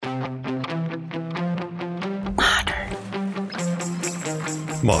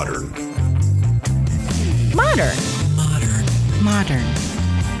Modern. Modern. Modern. Modern.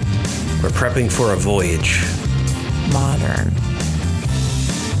 We're prepping for a voyage. Modern.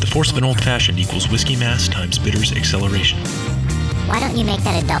 The force of an old-fashioned equals whiskey mass times bitters acceleration. Why don't you make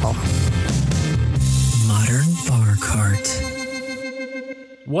that a double? Modern bar cart.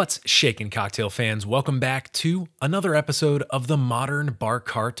 What's shaking, cocktail fans? Welcome back to another episode of the Modern Bar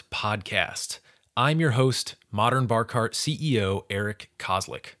Cart podcast. I'm your host, Modern Bar Cart CEO Eric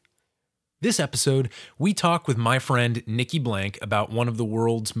Kozlik. This episode, we talk with my friend Nikki Blank about one of the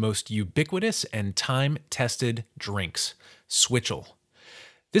world's most ubiquitous and time-tested drinks, Switchel.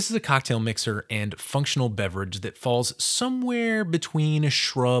 This is a cocktail mixer and functional beverage that falls somewhere between a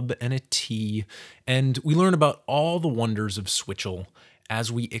shrub and a tea, and we learn about all the wonders of Switchel as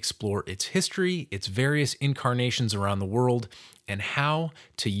we explore its history, its various incarnations around the world, and how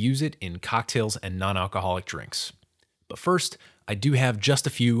to use it in cocktails and non-alcoholic drinks. But first, I do have just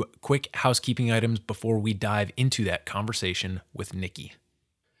a few quick housekeeping items before we dive into that conversation with Nikki.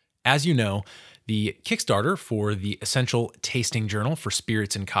 As you know, the Kickstarter for the Essential Tasting Journal for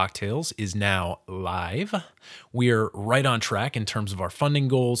Spirits and Cocktails is now live. We are right on track in terms of our funding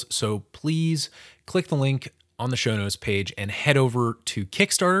goals, so please click the link on the show notes page and head over to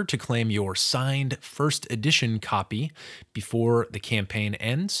Kickstarter to claim your signed first edition copy before the campaign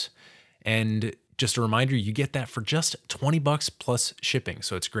ends. And just a reminder, you get that for just $20 plus shipping,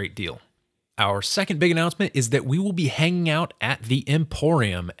 so it's a great deal. Our second big announcement is that we will be hanging out at the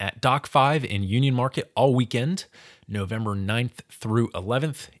Emporium at Dock 5 in Union Market all weekend, November 9th through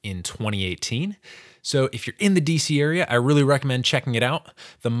 11th in 2018. So if you're in the DC area, I really recommend checking it out.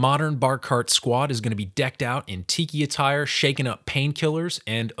 The Modern Bar Cart squad is going to be decked out in tiki attire, shaking up painkillers,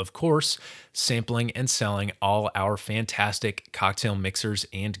 and of course, sampling and selling all our fantastic cocktail mixers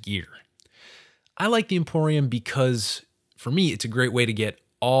and gear. I like the Emporium because, for me, it's a great way to get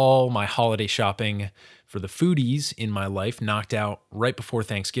all my holiday shopping for the foodies in my life knocked out right before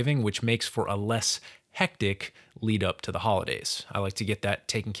Thanksgiving, which makes for a less hectic lead up to the holidays. I like to get that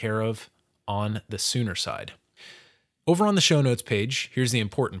taken care of on the sooner side. Over on the show notes page, here's the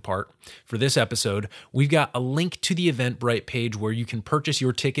important part. For this episode, we've got a link to the Eventbrite page where you can purchase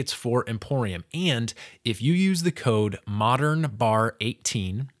your tickets for Emporium. And if you use the code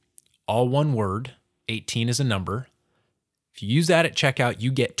MODERNBAR18, all one word, 18 is a number, if you use that at checkout,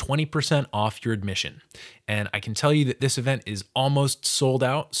 you get 20% off your admission. And I can tell you that this event is almost sold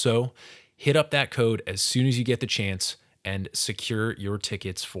out, so hit up that code as soon as you get the chance and secure your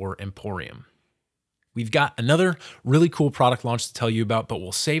tickets for Emporium. We've got another really cool product launch to tell you about, but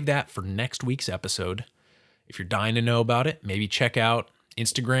we'll save that for next week's episode. If you're dying to know about it, maybe check out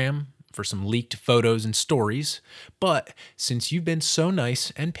Instagram for some leaked photos and stories. But since you've been so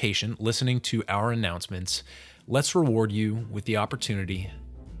nice and patient listening to our announcements, let's reward you with the opportunity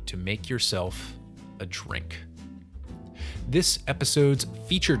to make yourself a drink. This episode's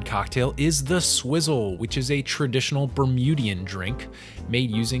featured cocktail is the Swizzle, which is a traditional Bermudian drink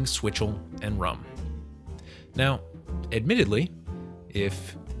made using Switchel and rum. Now, admittedly,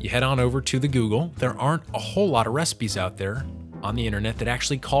 if you head on over to the Google, there aren't a whole lot of recipes out there on the internet that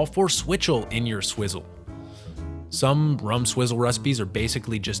actually call for Switchel in your swizzle. Some rum swizzle recipes are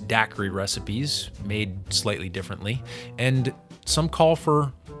basically just daiquiri recipes made slightly differently, and some call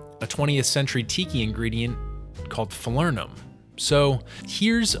for a 20th century tiki ingredient called falernum. So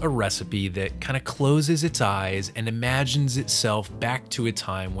here's a recipe that kind of closes its eyes and imagines itself back to a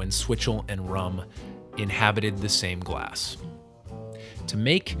time when Switchel and rum inhabited the same glass. To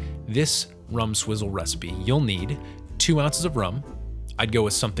make this rum swizzle recipe, you'll need 2 ounces of rum. I'd go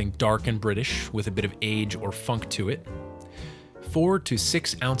with something dark and British with a bit of age or funk to it. 4 to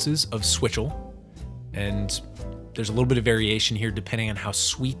 6 ounces of Switchel, and there's a little bit of variation here depending on how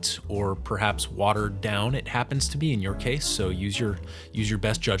sweet or perhaps watered down it happens to be in your case, so use your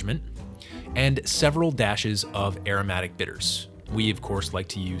best judgment. And several dashes of aromatic bitters. We, of course, like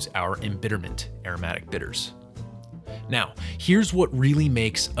to use our embitterment aromatic bitters. Now, here's what really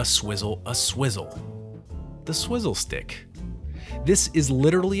makes a swizzle a swizzle. The swizzle stick. This is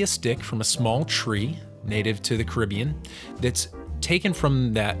literally a stick from a small tree native to the Caribbean that's taken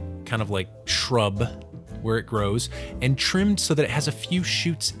from that kind of like shrub where it grows and trimmed so that it has a few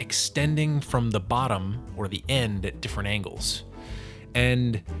shoots extending from the bottom or the end at different angles.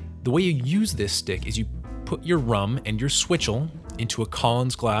 And the way you use this stick is you put your rum and your Switchel into a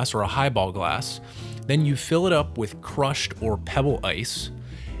Collins glass or a highball glass, then you fill it up with crushed or pebble ice,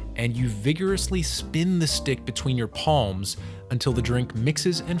 and you vigorously spin the stick between your palms until the drink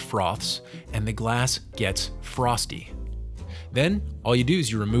mixes and froths and the glass gets frosty. Then all you do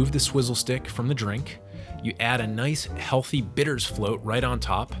is you remove the swizzle stick from the drink, You add a nice, healthy bitters float right on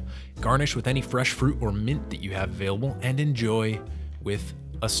top, garnish with any fresh fruit or mint that you have available, and enjoy with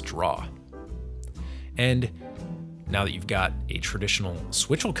a straw. And now that you've got a traditional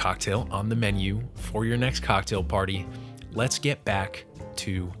Switchel cocktail on the menu for your next cocktail party, let's get back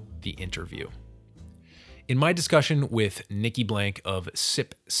to the interview. In my discussion with Nikki Blank of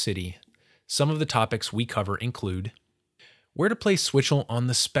Sip City, some of the topics we cover include where to place Switchel on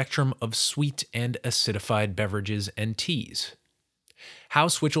the spectrum of sweet and acidified beverages and teas, how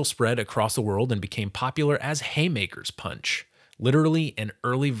Switchel spread across the world and became popular as Haymaker's punch, literally an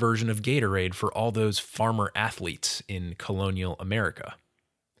early version of Gatorade for all those farmer athletes in colonial America,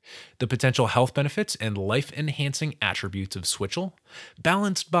 the potential health benefits and life-enhancing attributes of Switchel,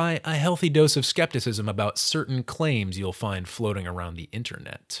 balanced by a healthy dose of skepticism about certain claims you'll find floating around the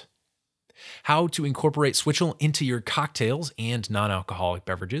internet, how to incorporate Switchel into your cocktails and non-alcoholic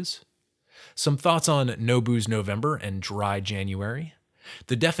beverages, some thoughts on No Booze November and Dry January,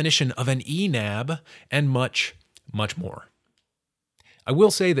 the definition of an EANAB, and much, much more. I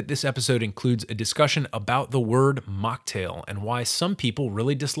will say that this episode includes a discussion about the word mocktail and why some people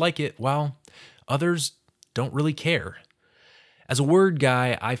really dislike it while others don't really care. As a word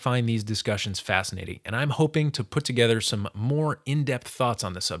guy, I find these discussions fascinating, and I'm hoping to put together some more in-depth thoughts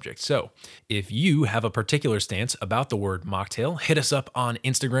on the subject. So, if you have a particular stance about the word mocktail, hit us up on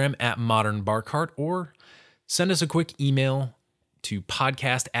Instagram at modernbarcart or send us a quick email to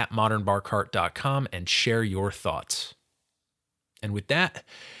podcast@modernbarcart.com and share your thoughts. And with that,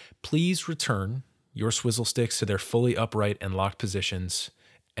 please return your swizzle sticks to their fully upright and locked positions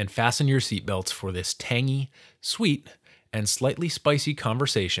and fasten your seatbelts for this tangy, sweet, and slightly spicy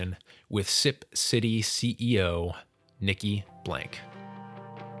conversation with Sip City CEO Nikki Blank.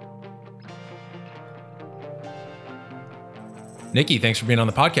 Nikki, thanks for being on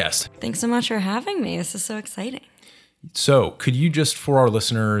the podcast. Thanks so much for having me. This is so exciting. So, could you just, for our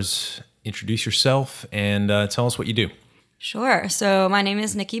listeners, introduce yourself and tell us what you do? Sure. So my name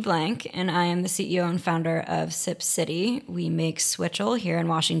is Nikki Blank, and I am the CEO and founder of Sip City. We make Switchel here in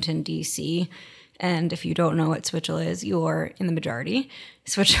Washington, D.C., and if you don't know what Switchel is, you're in the majority.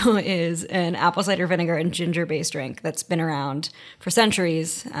 Switchel is an apple cider vinegar and ginger-based drink that's been around for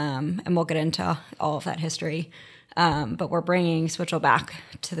centuries, and we'll get into all of that history. But we're bringing Switchel back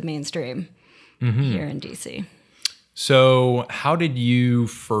to the mainstream here in D.C. So how did you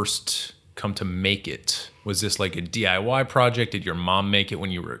first come to make it? Was this like a DIY project? Did your mom make it when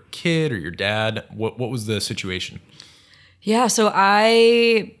you were a kid, or your dad? What was the situation? Yeah, so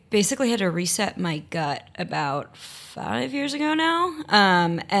I basically had to reset my gut about 5 years ago now,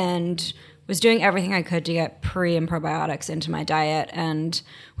 and was doing everything I could to get pre and probiotics into my diet, and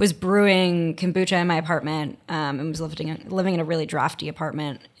was brewing kombucha in my apartment, and was living in a really drafty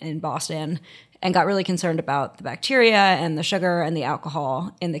apartment in Boston, and got really concerned about the bacteria and the sugar and the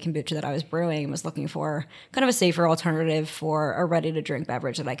alcohol in the kombucha that I was brewing, and was looking for kind of a safer alternative for a ready-to-drink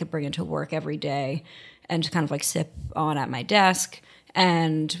beverage that I could bring into work every day and just kind of like sip on at my desk,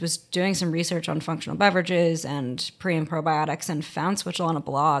 and was doing some research on functional beverages and pre and probiotics, and found Switchel on a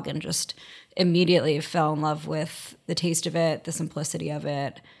blog and just immediately fell in love with the taste of it, the simplicity of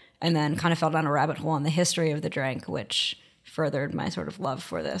it, and then kind of fell down a rabbit hole on the history of the drink, which furthered my sort of love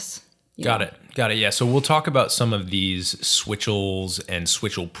for this. Got it. Yeah. So we'll talk about some of these Switchels and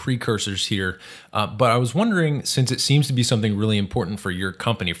Switchel precursors here. But I was wondering, since it seems to be something really important for your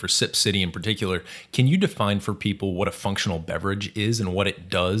company, for Sip City in particular, can you define for people what a functional beverage is and what it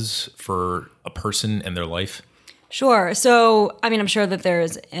does for a person and their life? Sure. So, I mean, I'm sure that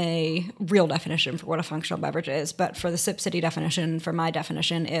there's a real definition for what a functional beverage is, but for the Sip City definition, for my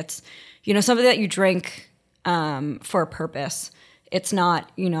definition, it's, something that you drink for a purpose. It's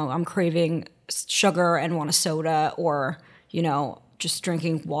not, I'm craving sugar and want a soda, or, just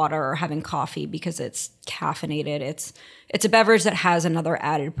drinking water or having coffee because it's caffeinated. It's a beverage that has another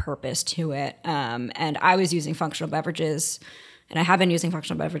added purpose to it. And I was using functional beverages, and I have been using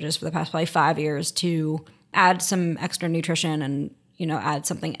functional beverages for the past probably 5 years to add some extra nutrition and, add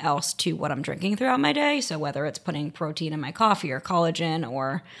something else to what I'm drinking throughout my day. So whether it's putting protein in my coffee or collagen,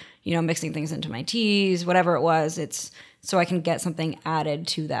 or, mixing things into my teas, whatever it was, it's so I can get something added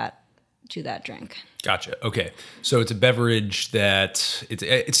to that drink. Gotcha. Okay. So it's a beverage that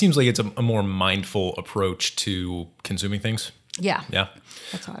it seems like it's a more mindful approach to consuming things. Yeah. Yeah.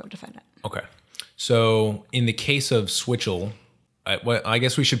 That's how I would define it. Okay. So in the case of Switchel, I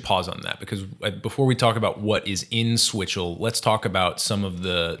guess we should pause on that, because before we talk about what is in Switchel, let's talk about some of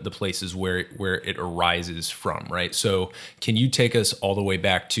the places where it arises from, right? So can you take us all the way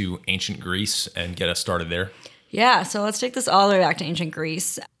back to ancient Greece and get us started there? Yeah, so let's take this all the way back to ancient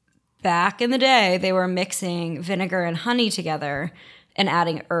Greece. back in the day, they were mixing vinegar and honey together and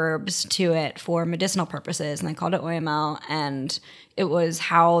adding herbs to it for medicinal purposes, and they called it OML, and it was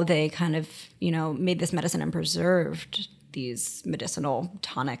how they kind of, made this medicine and preserved these medicinal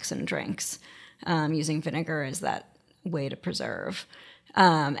tonics and drinks, using vinegar as that way to preserve.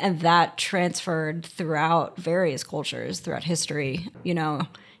 And that transferred throughout various cultures throughout history.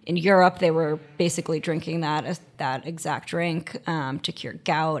 In Europe, they were basically drinking that exact drink to cure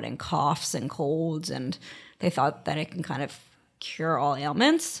gout and coughs and colds, and they thought that it can kind of cure all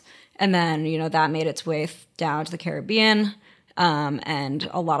ailments. And then, that made its way down to the Caribbean, and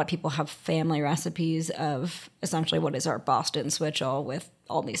a lot of people have family recipes of essentially what is our Boston Switchel with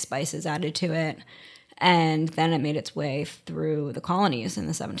all these spices added to it. And then it made its way through the colonies in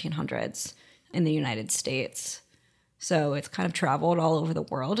the 1700s in the United States. So it's kind of traveled all over the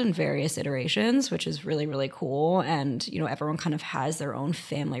world in various iterations, which is really, really cool. And, everyone kind of has their own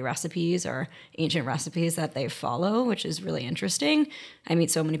family recipes or ancient recipes that they follow, which is really interesting. I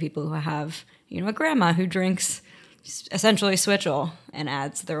meet so many people who have, a grandma who drinks essentially Switchel and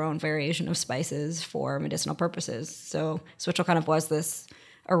adds their own variation of spices for medicinal purposes. So Switchel kind of was this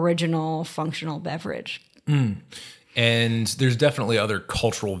original functional beverage. And there's definitely other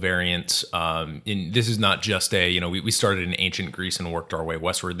cultural variants. This is not just we started in ancient Greece and worked our way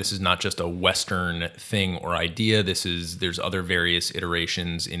westward. This is not just a Western thing or idea. There's other various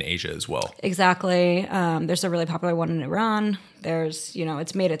iterations in Asia as well. Exactly. There's a really popular one in Iran. There's,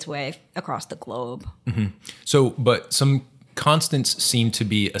 it's made its way across the globe. Mm-hmm. So, but some constants seem to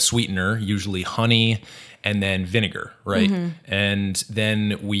be a sweetener, usually honey, and then vinegar, right? Mm-hmm. And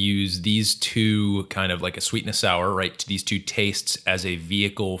then we use these two kind of like a sweet and a sour, right? These two tastes as a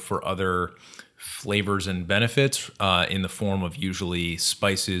vehicle for other flavors and benefits in the form of usually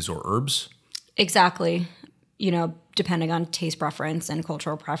spices or herbs. Exactly. Depending on taste preference and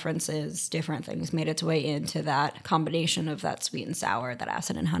cultural preferences, different things made its way into that combination of that sweet and sour, that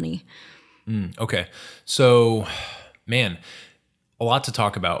acid and honey. Okay. So, man, a lot to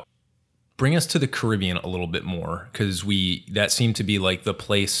talk about. Bring us to the Caribbean a little bit more, because that seemed to be like the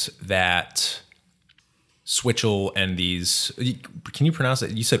place that Switchel and these, can you pronounce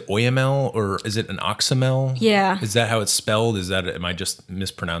it? You said OML, or is it an oxymel? Yeah. Is that how it's spelled? Am I just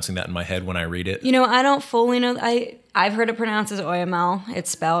mispronouncing that in my head when I read it? I don't fully know. I've heard it pronounced as OML. It's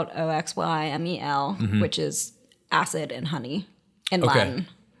spelled OXYMEL, which is acid and honey in Latin.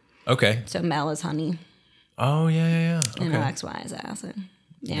 Okay. So mel is honey. Oh, yeah. Okay. And OXY is acid.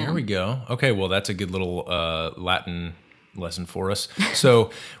 Yeah. There we go. Okay, well, that's a good little Latin lesson for us. So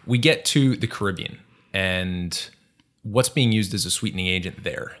we get to the Caribbean, and what's being used as a sweetening agent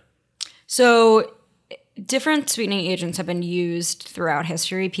there? So different sweetening agents have been used throughout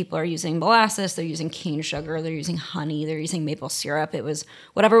history. People are using molasses, they're using cane sugar, they're using honey, they're using maple syrup. It was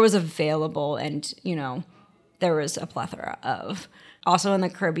whatever was available, and, there was a plethora of. Also in the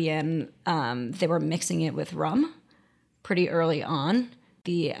Caribbean, they were mixing it with rum pretty early on.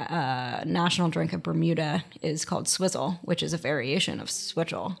 The national drink of Bermuda is called Swizzle, which is a variation of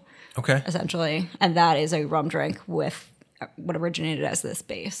Switchel. Okay. Essentially. And that is a rum drink with what originated as this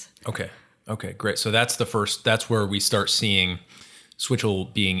base. Okay, great. So that's where we start seeing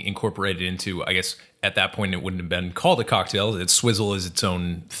Switchel being incorporated into, I guess, at that point it wouldn't have been called a cocktail. Swizzle is its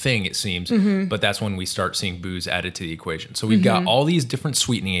own thing, it seems. Mm-hmm. But that's when we start seeing booze added to the equation. So we've got all these different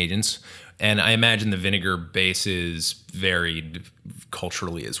sweetening agents. And I imagine the vinegar base is varied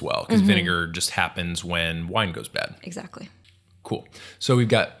culturally as well, because vinegar just happens when wine goes bad. Exactly. Cool. So we've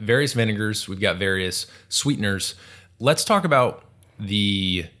got various vinegars, we've got various sweeteners. Let's talk about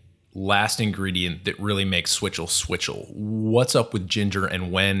the last ingredient that really makes Switchel. What's up with ginger,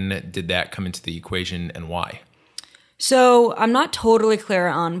 and when did that come into the equation, and why? So I'm not totally clear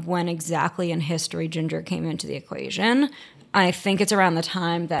on when exactly in history ginger came into the equation. I think it's around the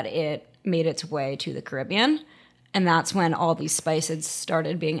time that it made its way to the Caribbean, and that's when all these spices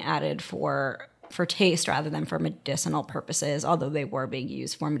started being added for taste rather than for medicinal purposes, although they were being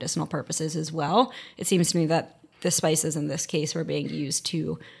used for medicinal purposes as well. It seems to me that the spices in this case were being used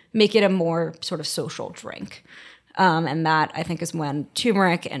to make it a more sort of social drink. And that, I think, is when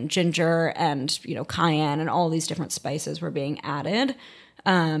turmeric and ginger and, cayenne and all these different spices were being added.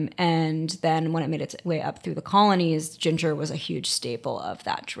 And then when it made its way up through the colonies, ginger was a huge staple of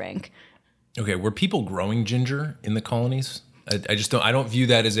that drink. Okay, were people growing ginger in the colonies I don't view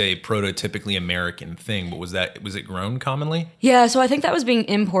that as a prototypically American thing, but was it grown commonly? Yeah, so I think that was being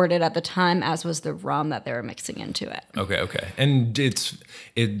imported at the time, as was the rum that they were mixing into it. Okay. And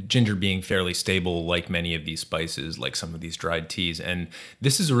ginger being fairly stable, like many of these spices, like some of these dried teas. And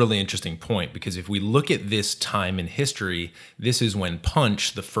this is a really interesting point, because if we look at this time in history, this is when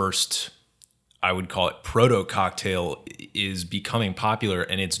punch, the first, I would call it proto cocktail, is becoming popular,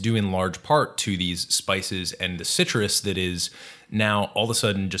 and it's due in large part to these spices and the citrus that is now all of a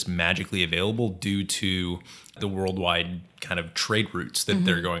sudden just magically available due to the worldwide kind of trade routes that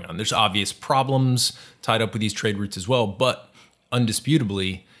they're going on. There's obvious problems tied up with these trade routes as well, but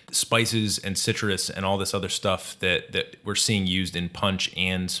undisputably, spices and citrus and all this other stuff that we're seeing used in punch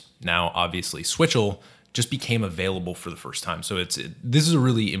and now obviously Switchel just became available for the first time. So this is a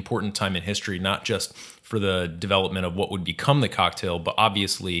really important time in history, not just for the development of what would become the cocktail, but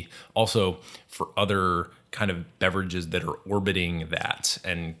obviously also for other kind of beverages that are orbiting that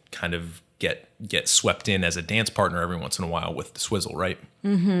and kind of get swept in as a dance partner every once in a while with the swizzle, right?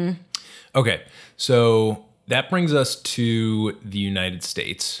 Mm-hmm. Okay, so that brings us to the United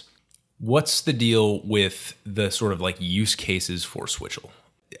States. What's the deal with the sort of like use cases for Switchel?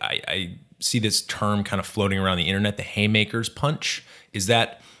 I see this term kind of floating around the internet, the Haymaker's punch. Is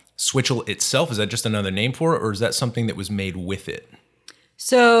that Switchel itself? Is that just another name for it, or is that something that was made with it?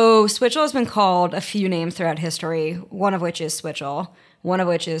 So Switchel has been called a few names throughout history, one of which is Switchel, one of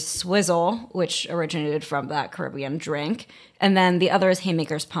which is Swizzle, which originated from that Caribbean drink, and then the other is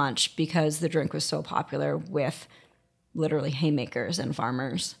Haymaker's punch, because the drink was so popular with literally haymakers and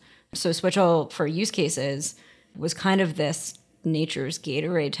farmers. So Switchel, for use cases, was kind of this nature's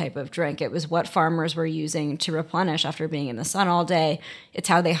Gatorade type of drink. It was what farmers were using to replenish after being in the sun all day. It's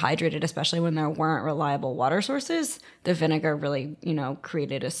how they hydrated, especially when there weren't reliable water sources. The vinegar really,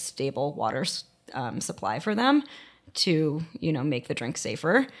 created a stable water supply for them to, make the drink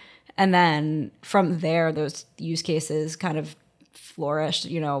safer. And then from there, those use cases kind of flourished.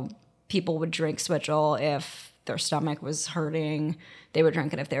 People would drink Switchel if their stomach was hurting. They would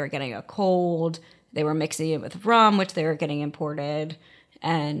drink it if they were getting a cold. They were mixing it with rum, which they were getting imported.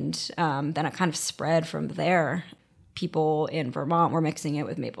 And then it kind of spread from there. People in Vermont were mixing it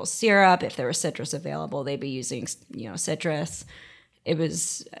with maple syrup. If there was citrus available, they'd be using, citrus. It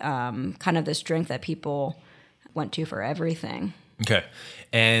was kind of this drink that people went to for everything. Okay.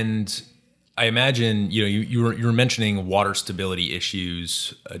 And I imagine, you were mentioning water stability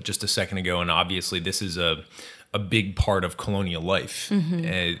issues just a second ago. And obviously this is a big part of colonial life,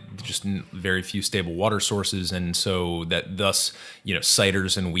 just very few stable water sources. And so that thus,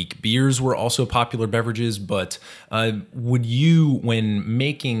 ciders and weak beers were also popular beverages. But would you, when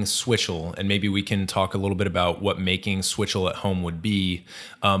making Switchel, and maybe we can talk a little bit about what making Switchel at home would be,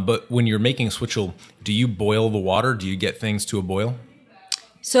 but when you're making Switchel, do you boil the water? Do you get things to a boil?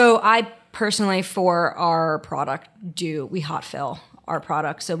 So I personally, for our product, we hot fill our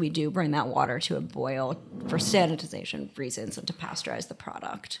product, so we do bring that water to a boil for sanitization reasons and to pasteurize the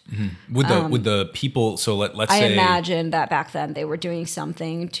product. Mm-hmm. Would the people, so let's I say, imagine that back then they were doing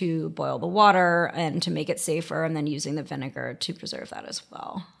something to boil the water and to make it safer, and then using the vinegar to preserve that as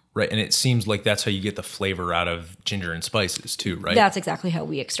well. Right, and it seems like that's how you get the flavor out of ginger and spices too, right? That's exactly how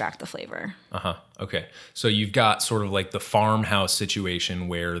we extract the flavor. Okay, so you've got sort of like the farmhouse situation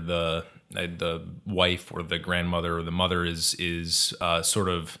where the wife or the grandmother or the mother is sort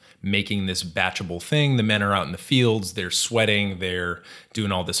of making this batchable thing. The men are out in the fields, they're sweating, they're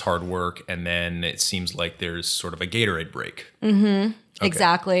doing all this hard work, and then it seems like there's sort of a Gatorade break. Mm-hmm. Okay.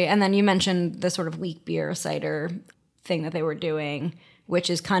 Exactly. And then you mentioned the sort of weak beer cider thing that they were doing, which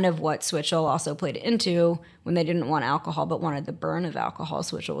is kind of what Switchel also played into when they didn't want alcohol but wanted the burn of alcohol.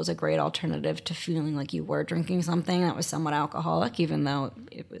 Switchel was a great alternative to feeling like you were drinking something that was somewhat alcoholic, even though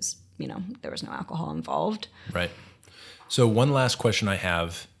it was, there was no alcohol involved. Right. So one last question I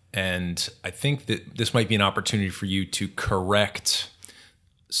have, and I think that this might be an opportunity for you to correct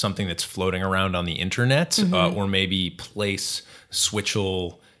something that's floating around on the internet, or maybe place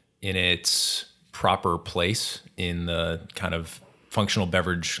Switchel in its proper place in the kind of functional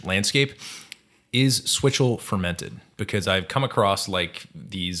beverage landscape. Is Switchel fermented? Because I've come across like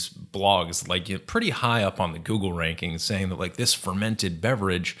these blogs, like pretty high up on the Google rankings, saying that like this fermented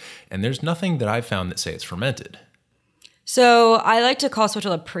beverage, and there's nothing that I've found that say it's fermented. So I like to call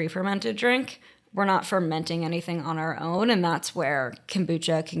Switchel a pre-fermented drink. We're not fermenting anything on our own, and that's where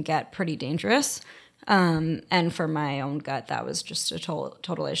kombucha can get pretty dangerous. And for my own gut, that was just a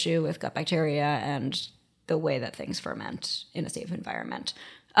total issue with gut bacteria and the way that things ferment in a safe environment.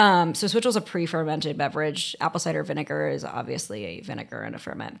 So Switchel's a pre-fermented beverage. Apple cider vinegar is obviously a vinegar and a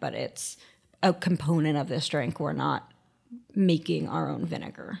ferment, but it's a component of this drink. We're not making our own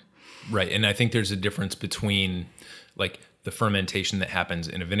vinegar. Right. And I think there's a difference between like the fermentation that happens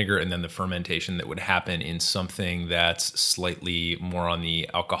in a vinegar and then the fermentation that would happen in something that's slightly more on the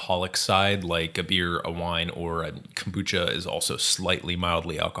alcoholic side, like a beer, a wine, or a kombucha is also slightly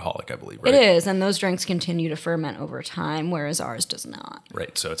mildly alcoholic, I believe, right? It is. And those drinks continue to ferment over time, whereas ours does not.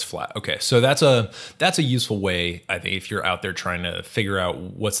 Right. So it's flat. Okay. So that's a useful way, I think, if you're out there trying to figure out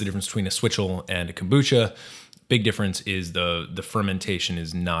what's the difference between a Switchel and a kombucha. Big difference is the fermentation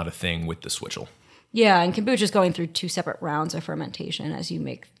is not a thing with the Switchel. Yeah, and kombucha is going through 2 separate rounds of fermentation as you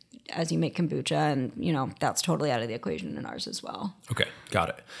make kombucha, and that's totally out of the equation in ours as well. Okay, got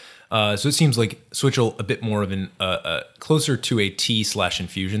it. So it seems like Switchel a bit more of an closer to a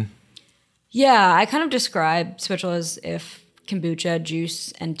tea/infusion. Yeah, I kind of describe Switchel as if kombucha,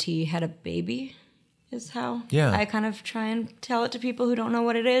 juice, and tea had a baby. Is how I kind of try and tell it to people who don't know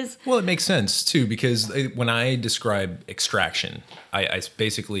what it is. Well, it makes sense too, because when I describe extraction, I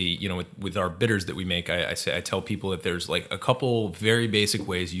basically, with our bitters that we make, I tell people that there's like a couple very basic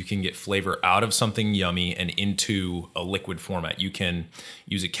ways you can get flavor out of something yummy and into a liquid format. You can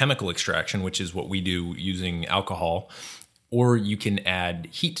use a chemical extraction, which is what we do using alcohol. Or you can add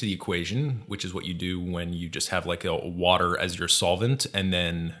heat to the equation, which is what you do when you just have like a water as your solvent, and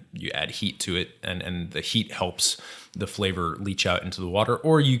then you add heat to it, and the heat helps the flavor leach out into the water.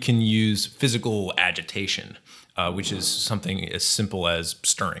 Or you can use physical agitation, which is something as simple as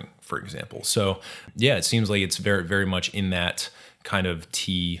stirring, for example. So yeah, it seems like it's very, very much in that kind of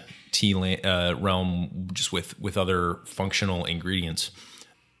tea realm, just with other functional ingredients.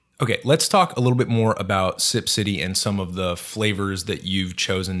 Okay, let's talk a little bit more about Sip City and some of the flavors that you've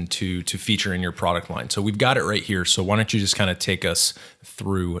chosen to feature in your product line. So we've got it right here. So why don't you just kind of take us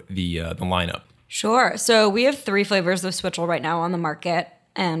through the lineup? Sure. So we have 3 flavors of Switchel right now on the market,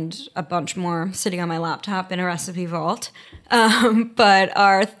 and a bunch more sitting on my laptop in a recipe vault. But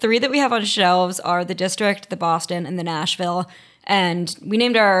our 3 that we have on shelves are the District, the Boston, and the Nashville. And we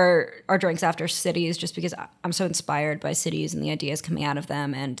named our drinks after cities just because I'm so inspired by cities and the ideas coming out of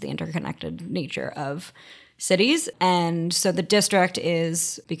them and the interconnected nature of cities. And so the District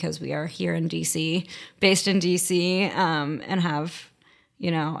is because we are here in DC, based in DC, and have,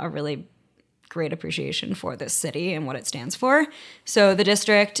 a really great appreciation for this city and what it stands for. So the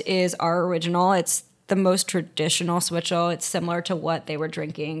District is our original. It's the most traditional Switchel. It's similar to what they were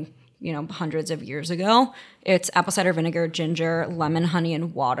drinking hundreds of years ago. It's apple cider vinegar, ginger, lemon, honey,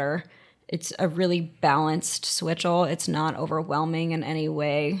 and water. It's a really balanced Switchel. It's not overwhelming in any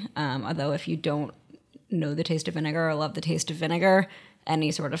way. Although if you don't know the taste of vinegar or love the taste of vinegar,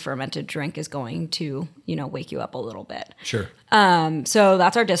 any sort of fermented drink is going to, wake you up a little bit. Sure. So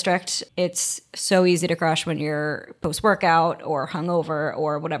that's our District. It's so easy to crush when you're post-workout or hungover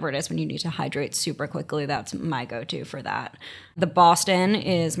or whatever it is when you need to hydrate super quickly. That's my go-to for that. The Boston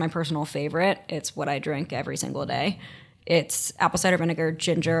is my personal favorite. It's what I drink every single day. It's apple cider vinegar,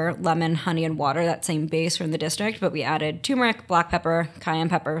 ginger, lemon, honey, and water, that same base from the District, but we added turmeric, black pepper, cayenne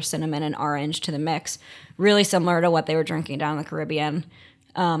pepper, cinnamon, and orange to the mix. Really similar to what they were drinking down in the Caribbean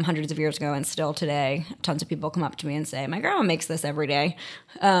hundreds of years ago, and still today. Tons of people come up to me and say, my grandma makes this every day,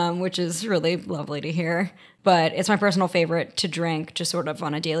 which is really lovely to hear. But it's my personal favorite to drink just sort of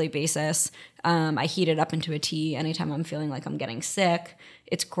on a daily basis. I heat it up into a tea anytime I'm feeling like I'm getting sick.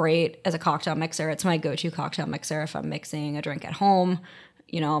 It's great as a cocktail mixer. It's my go-to cocktail mixer if I'm mixing a drink at home.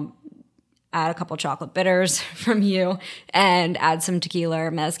 Add a couple chocolate bitters from you and add some tequila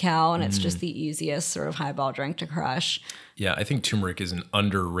or mezcal, and it's just the easiest sort of highball drink to crush. Yeah, I think turmeric is an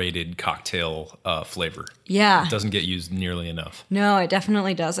underrated cocktail flavor. Yeah. It doesn't get used nearly enough. No, it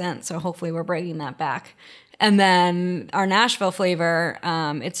definitely doesn't. So hopefully we're bringing that back. And then our Nashville flavor,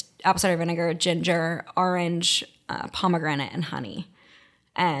 it's apple cider vinegar, ginger, orange, pomegranate, and honey.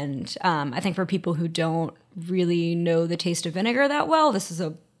 And I think for people who don't really know the taste of vinegar that well, this is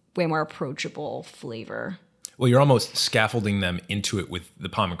a way more approachable flavor. Well, you're almost scaffolding them into it with the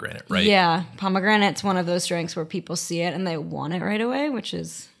pomegranate, right? Yeah, pomegranate's one of those drinks where people see it and they want it right away, which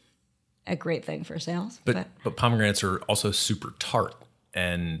is a great thing for sales. But pomegranates are also super tart.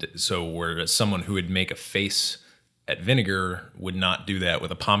 And so whereas someone who would make a face at vinegar would not do that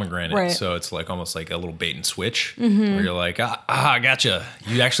with a pomegranate. Right. So it's like almost like a little bait and switch where you're like, I gotcha.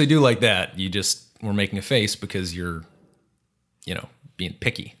 You actually do like that. You just were making a face because you're, being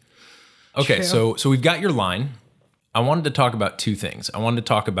picky. Okay, True. so we've got your line. I wanted to talk about 2 things. I wanted to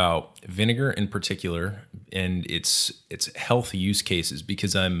talk about vinegar in particular and its health use cases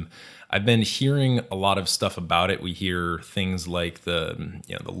because I've been hearing a lot of stuff about it. We hear things like the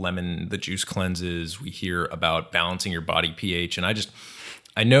lemon, the juice cleanses. We hear about balancing your body pH, and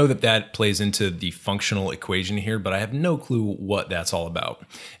I know that plays into the functional equation here, but I have no clue what that's all about.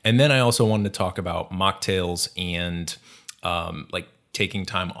 And then I also wanted to talk about mocktails and like taking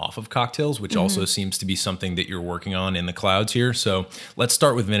time off of cocktails, which also seems to be something that you're working on in the clouds here. So let's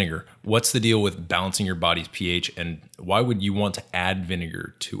start with vinegar. What's the deal with balancing your body's pH, and why would you want to add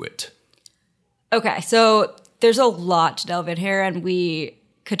vinegar to it? Okay, so there's a lot to delve in here, and we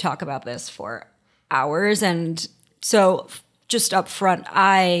could talk about this for hours. And so just up front,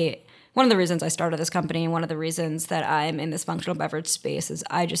 one of the reasons I started this company and one of the reasons that I'm in this functional beverage space is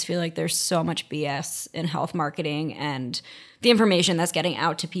I just feel like there's so much BS in health marketing, and the information that's getting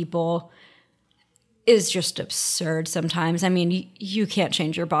out to people is just absurd sometimes. I mean, you can't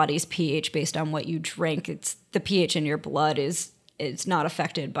change your body's pH based on what you drink. It's the pH in your blood is not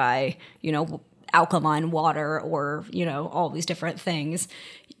affected by, alkaline water or, all these different things.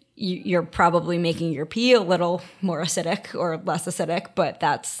 You're probably making your pee a little more acidic or less acidic, but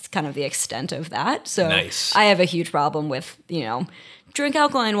that's kind of the extent of that. So nice. I have a huge problem with, drink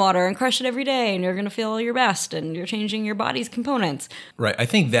alkaline water and crush it every day and you're going to feel your best and you're changing your body's components. Right. I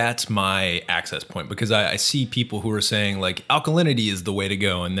think that's my access point, because I see people who are saying like alkalinity is the way to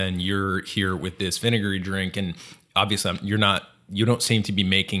go. And then you're here with this vinegary drink, and obviously you don't seem to be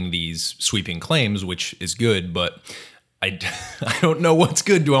making these sweeping claims, which is good, but I don't know what's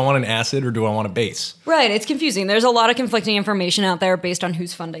good. Do I want an acid or do I want a base? Right. It's confusing. There's a lot of conflicting information out there based on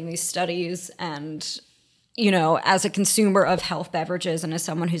who's funding these studies. And, as a consumer of health beverages and as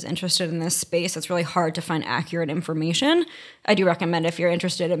someone who's interested in this space, it's really hard to find accurate information. I do recommend, if you're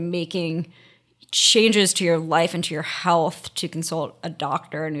interested in making changes to your life and to your health, to consult a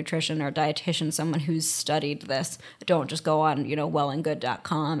doctor, a nutrition or dietitian, someone who's studied this. Don't just go on,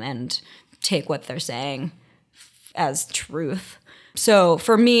 wellandgood.com and take what they're saying as truth. So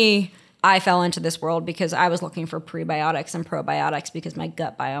for me, I fell into this world because I was looking for prebiotics and probiotics because my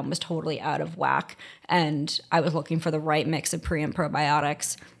gut biome was totally out of whack. And I was looking for the right mix of pre and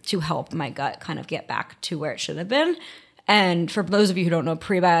probiotics to help my gut kind of get back to where it should have been. And for those of you who don't know,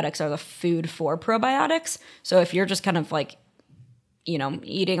 prebiotics are the food for probiotics. So if you're just kind of like,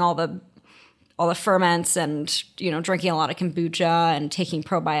 eating all the ferments and, drinking a lot of kombucha and taking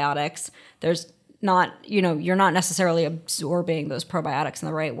probiotics, there's not, you're not necessarily absorbing those probiotics in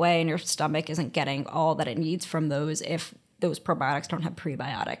the right way, and your stomach isn't getting all that it needs from those if those probiotics don't have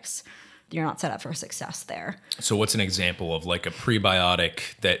prebiotics. You're not set up for success there. So what's an example of like a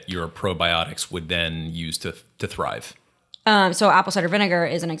prebiotic that your probiotics would then use to thrive? So apple cider vinegar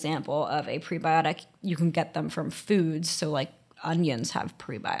is an example of a prebiotic. You can get them from foods. So like onions have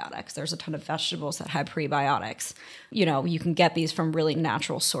prebiotics. There's a ton of vegetables that have prebiotics. You can get these from really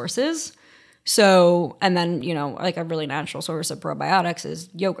natural sources. So, and then, like a really natural source of probiotics is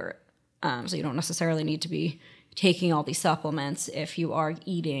yogurt. So you don't necessarily need to be taking all these supplements if you are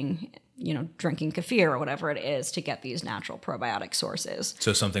eating, drinking kefir or whatever it is to get these natural probiotic sources.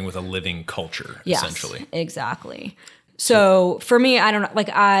 So something with a living culture, yes, essentially. Exactly. So for me, I don't know, like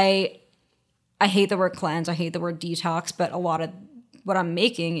I hate the word cleanse. I hate the word detox, but a lot of what I'm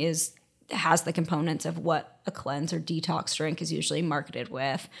making has the components of what a cleanse or detox drink is usually marketed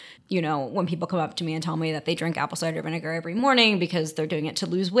with. When people come up to me and tell me that they drink apple cider vinegar every morning because they're doing it to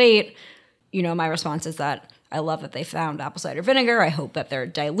lose weight, my response is that I love that they found apple cider vinegar. I hope that they're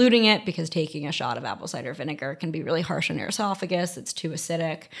diluting it, because taking a shot of apple cider vinegar can be really harsh on your esophagus. It's too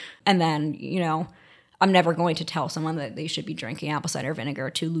acidic. And then, I'm never going to tell someone that they should be drinking apple cider vinegar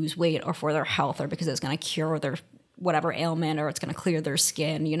to lose weight or for their health or because it's going to cure their whatever ailment or it's going to clear their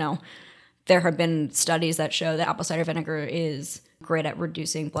skin. There have been studies that show that apple cider vinegar is great at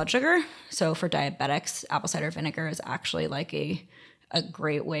reducing blood sugar. So for diabetics, apple cider vinegar is actually like a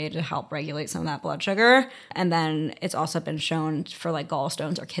great way to help regulate some of that blood sugar. And then it's also been shown for like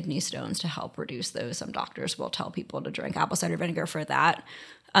gallstones or kidney stones to help reduce those. Some doctors will tell people to drink apple cider vinegar for that.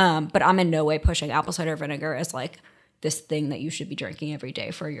 But I'm in no way pushing apple cider vinegar as like this thing that you should be drinking every day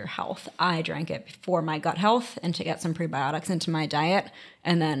for your health. I drank it for my gut health and to get some prebiotics into my diet.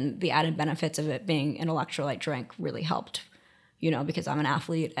 And then the added benefits of it being an electrolyte drink really helped, because I'm an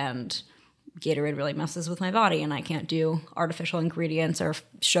athlete and Gatorade really messes with my body and I can't do artificial ingredients or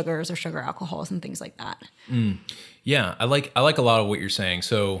sugars or sugar alcohols and things like that. Yeah, I like a lot of what you're saying.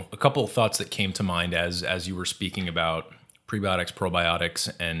 So a couple of thoughts that came to mind as you were speaking about prebiotics,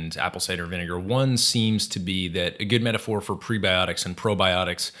 probiotics, and apple cider vinegar. One seems to be that a good metaphor for prebiotics and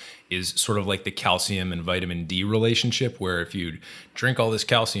probiotics is sort of like the calcium and vitamin D relationship, where if you drink all this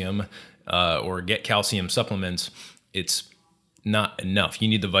calcium or get calcium supplements, it's not enough. You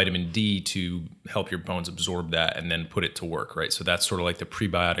need the vitamin D to help your bones absorb that and then put it to work, right? So that's sort of like the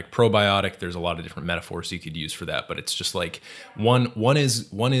prebiotic, probiotic. There's a lot of different metaphors you could use for that, but it's just like one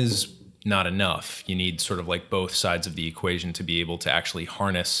is not enough. You need sort of like both sides of the equation to be able to actually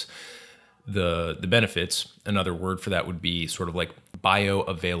harness the benefits. Another word for that would be sort of like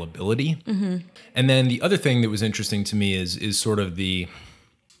bioavailability. Mm-hmm. And then the other thing that was interesting to me is sort of the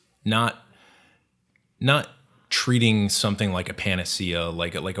not treating something like a panacea,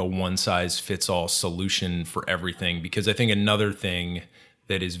 like a one-size-fits-all solution for everything. Because I think another thing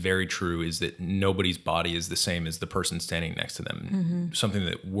that is very true is that nobody's body is the same as the person standing next to them. Mm-hmm. Something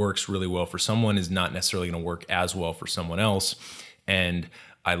that works really well for someone is not necessarily going to work as well for someone else. And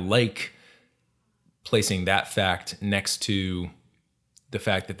I like placing that fact next to the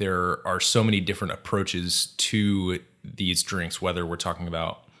fact that there are so many different approaches to these drinks, whether we're talking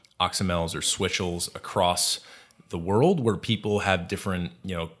about oxymels or switchels across the world, where people have different,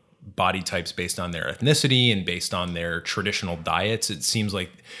 body types based on their ethnicity and based on their traditional diets. It seems like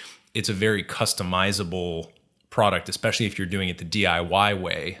it's a very customizable product, especially if you're doing it the DIY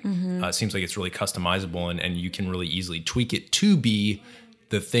way. Mm-hmm. It seems like it's really customizable and you can really easily tweak it to be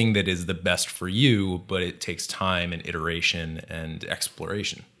the thing that is the best for you, but it takes time and iteration and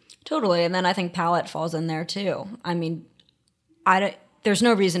exploration. Totally. And then I think palate falls in there too. I mean, there's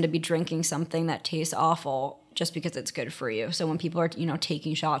no reason to be drinking something that tastes awful just because it's good for you. So when people are,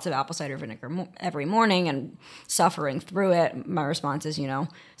 taking shots of apple cider vinegar every morning and suffering through it, my response is,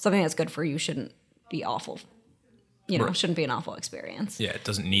 something that's good for you shouldn't be awful. Right. Shouldn't be an awful experience. Yeah, it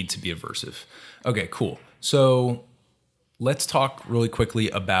doesn't need to be aversive. Okay, cool. So let's talk really quickly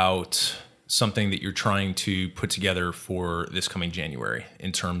about something that you're trying to put together for this coming January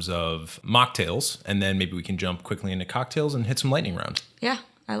in terms of mocktails, and then maybe we can jump quickly into cocktails and hit some lightning rounds. Yeah,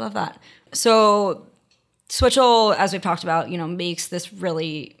 I love that. So Switchel, as we've talked about, makes this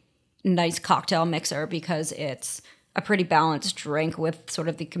really nice cocktail mixer because it's a pretty balanced drink with sort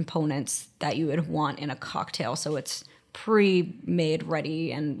of the components that you would want in a cocktail. So it's pre-made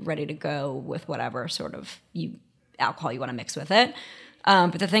ready to go with whatever sort of alcohol you want to mix with it.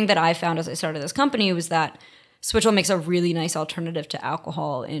 But the thing that I found as I started this company was that Switchel makes a really nice alternative to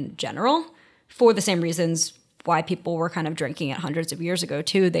alcohol in general for the same reasons why people were kind of drinking it hundreds of years ago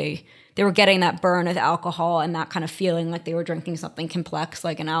too. They were getting that burn of alcohol and that kind of feeling like they were drinking something complex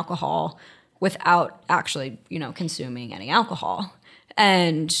like an alcohol without actually, consuming any alcohol.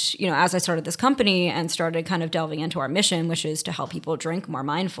 And, as I started this company and started kind of delving into our mission, which is to help people drink more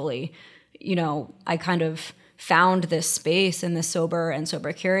mindfully, I kind of found this space in the sober and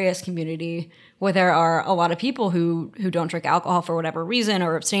sober curious community where there are a lot of people who don't drink alcohol for whatever reason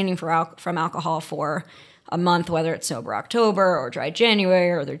or abstaining from alcohol for a month, whether it's sober October or dry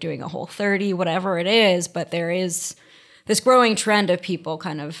January or they're doing a whole 30, whatever it is. But there is this growing trend of people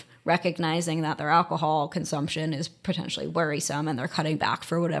kind of recognizing that their alcohol consumption is potentially worrisome and they're cutting back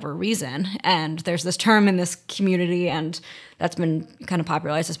for whatever reason. And there's this term in this community, and that's been kind of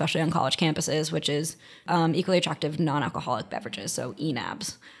popularized, especially on college campuses, which is equally attractive non-alcoholic beverages, so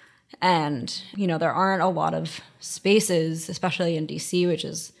EANABs. And, there aren't a lot of spaces, especially in DC, which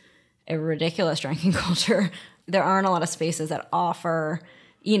is a ridiculous drinking culture. There aren't a lot of spaces that offer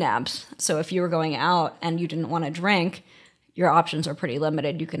EANABs. So if you were going out and you didn't want to drink, your options are pretty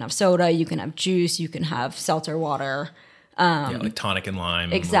limited. You can have soda, you can have juice, you can have seltzer water. Like tonic and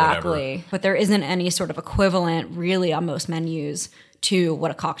lime. Exactly. But there isn't any sort of equivalent really on most menus to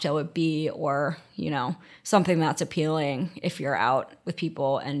what a cocktail would be or, something that's appealing if you're out with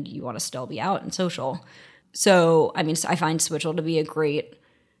people and you want to still be out and social. So, I find Switchel to be a great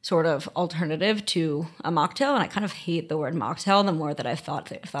sort of alternative to a mocktail. And I kind of hate the word mocktail the more that I've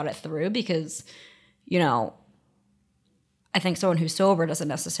thought it through because, I think someone who's sober doesn't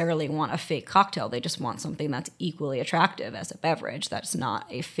necessarily want a fake cocktail. They just want something that's equally attractive as a beverage that's not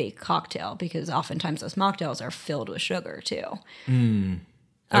a fake cocktail because oftentimes those mocktails are filled with sugar too.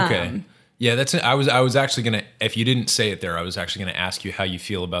 Okay. Yeah, that's it. I was actually going to, if you didn't say it there, I was actually going to ask you how you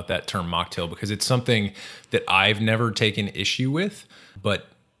feel about that term mocktail because it's something that I've never taken issue with, but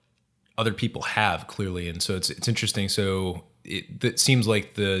other people have clearly. And so it's interesting. So it seems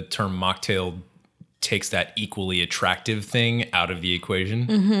like the term mocktail takes that equally attractive thing out of the equation.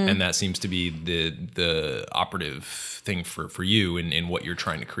 Mm-hmm. And that seems to be the operative thing for you in what you're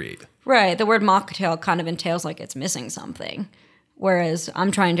trying to create. Right. The word mocktail kind of entails like it's missing something. Whereas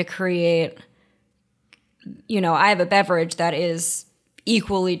I'm trying to create, I have a beverage that is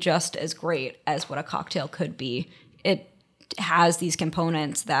equally just as great as what a cocktail could be. It has these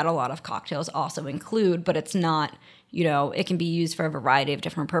components that a lot of cocktails also include, but it's not, it can be used for a variety of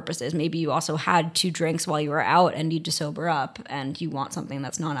different purposes. Maybe you also had 2 drinks while you were out and need to sober up, and you want something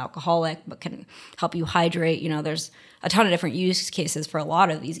that's non-alcoholic but can help you hydrate. There's a ton of different use cases for a lot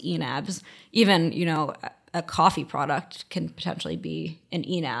of these EANABs. Even, a coffee product can potentially be an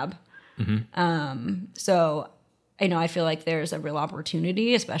EANAB. So I feel like there's a real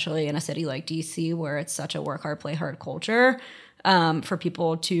opportunity, especially in a city like DC where it's such a work hard, play hard culture, for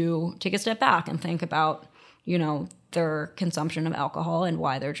people to take a step back and think about, their consumption of alcohol and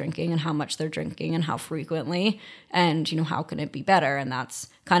why they're drinking and how much they're drinking and how frequently, and, how can it be better? And that's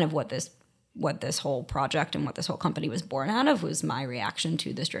kind of what this whole project and what this whole company was born out of, was my reaction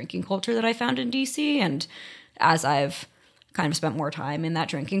to this drinking culture that I found in DC. And as I've kind of spent more time in that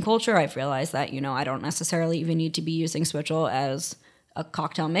drinking culture, I've realized that, I don't necessarily even need to be using Switchel as a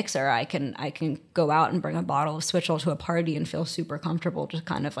cocktail mixer. I can go out and bring a bottle of Switchel to a party and feel super comfortable just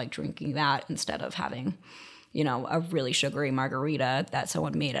kind of like drinking that instead of having, a really sugary margarita that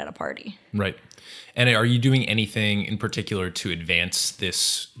someone made at a party. Right. And are you doing anything in particular to advance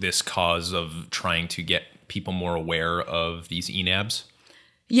this cause of trying to get people more aware of these EANABs?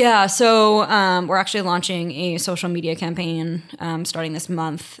 Yeah, so we're actually launching a social media campaign starting this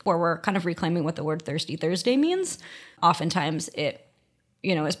month where we're kind of reclaiming what the word Thirsty Thursday means. Oftentimes it,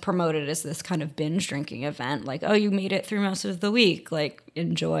 is promoted as this kind of binge drinking event, like, oh, you made it through most of the week, like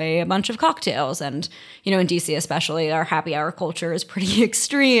enjoy a bunch of cocktails. And, in DC especially, our happy hour culture is pretty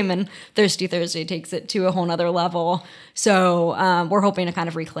extreme, and Thirsty Thursday takes it to a whole nother level. So we're hoping to kind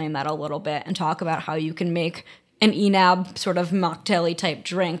of reclaim that a little bit and talk about how you can make an EANAB sort of mocktail-y type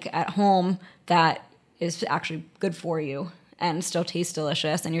drink at home that is actually good for you and still tastes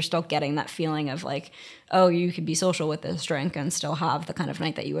delicious, and you're still getting that feeling of like, oh, you could be social with this drink and still have the kind of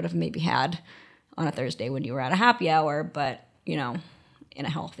night that you would have maybe had on a Thursday when you were at a happy hour, but, in a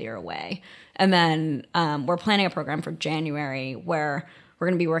healthier way. And then we're planning a program for January where we're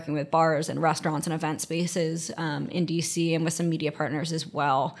going to be working with bars and restaurants and event spaces in DC and with some media partners as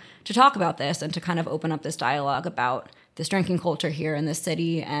well to talk about this and to kind of open up this dialogue about this drinking culture here in this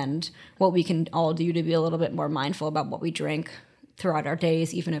city and what we can all do to be a little bit more mindful about what we drink throughout our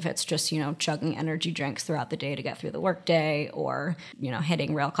days, even if it's just, chugging energy drinks throughout the day to get through the workday or,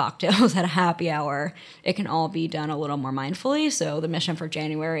 hitting real cocktails at a happy hour. It can all be done a little more mindfully. So the mission for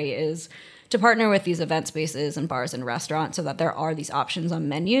January is to partner with these event spaces and bars and restaurants so that there are these options on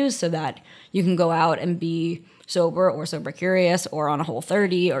menus so that you can go out and be sober or sober curious or on a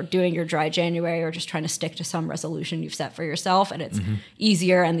Whole30 or doing your dry January or just trying to stick to some resolution you've set for yourself. And it's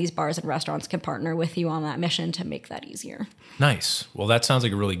easier, and these bars and restaurants can partner with you on that mission to make that easier. Nice. Well, that sounds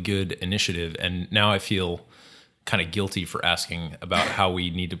like a really good initiative. And now I feel kind of guilty for asking about how we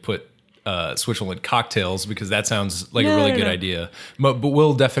need to put Switchel in cocktails, because that sounds like a really good idea. But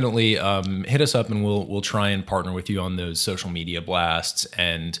we'll definitely hit us up, and we'll try and partner with you on those social media blasts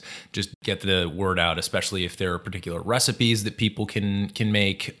and just get the word out, especially if there are particular recipes that people can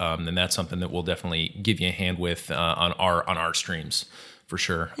make. Then that's something that we'll definitely give you a hand with on our streams for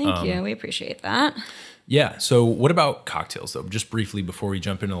sure. Thank you. We appreciate that. Yeah. So what about cocktails, though? Just briefly before we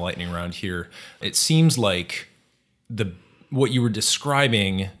jump into the lightning round here, it seems like what you were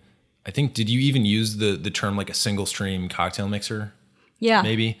describing, I think, did you even use the term like a single stream cocktail mixer? Yeah.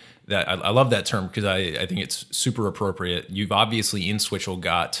 Maybe. That I love that term because I think it's super appropriate. You've obviously in Switchel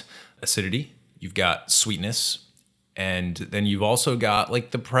got acidity, you've got sweetness, and then you've also got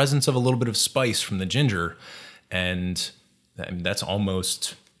like the presence of a little bit of spice from the ginger. And I mean, that's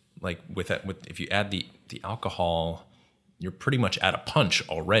almost like with if you add the alcohol, you're pretty much at a punch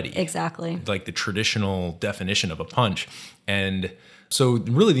already. Exactly. Like the traditional definition of a punch. And so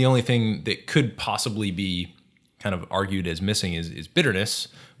really the only thing that could possibly be kind of argued as missing is bitterness,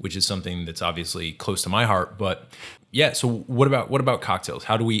 which is something that's obviously close to my heart. But yeah, so what about cocktails?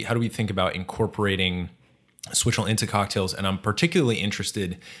 How do we think about incorporating Switchel into cocktails? And I'm particularly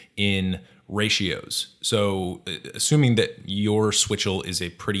interested in ratios. So assuming that your Switchel is a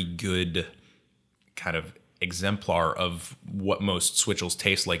pretty good kind of exemplar of what most Switchels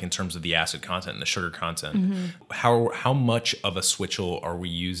taste like in terms of the acid content and the sugar content. How much of a Switchel are we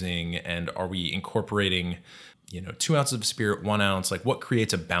using, and are we incorporating, 2 ounces of spirit, 1 ounce? Like, what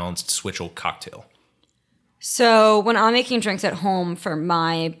creates a balanced Switchel cocktail? So when I'm making drinks at home for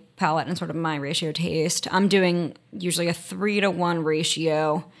my palate and sort of my ratio taste, I'm doing usually a 3-to-1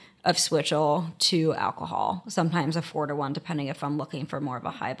 ratio of Switchel to alcohol. Sometimes a 4-to-1, depending if I'm looking for more of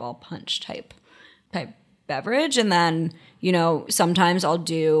a highball punch type beverage. And then, sometimes I'll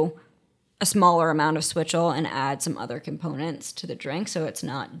do a smaller amount of Switchel and add some other components to the drink. So it's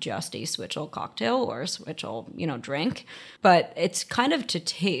not just a Switchel cocktail or a Switchel, drink, but it's kind of to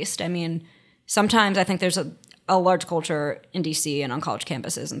taste. I mean, sometimes I think there's a large culture in DC and on college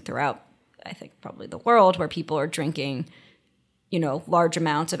campuses and throughout, I think, probably the world, where people are drinking, large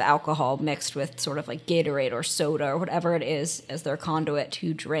amounts of alcohol mixed with sort of like Gatorade or soda or whatever it is as their conduit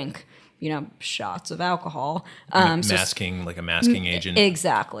to drink, shots of alcohol. Masking, like a masking agent.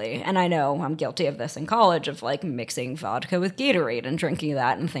 Exactly. And I know I'm guilty of this in college, of like mixing vodka with Gatorade and drinking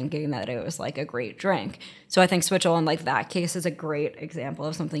that and thinking that it was like a great drink. So I think Switchel in like that case is a great example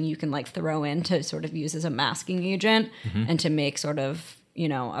of something you can like throw in to sort of use as a masking agent and to make sort of,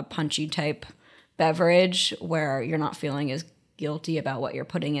 a punchy type beverage where you're not feeling as guilty about what you're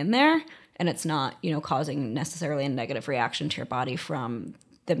putting in there. And it's not, causing necessarily a negative reaction to your body from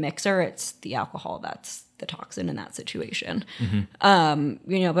the mixer. It's the alcohol that's the toxin in that situation.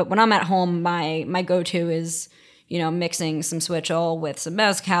 But when I'm at home, my go-to is, mixing some Switchel with some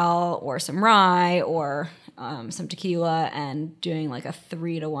mezcal or some rye or some tequila and doing like a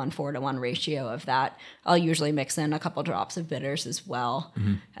 3-to-1, 4-to-1 ratio of that. I'll usually mix in a couple drops of bitters as well.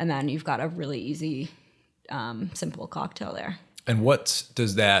 And then you've got a really easy, simple cocktail there. And what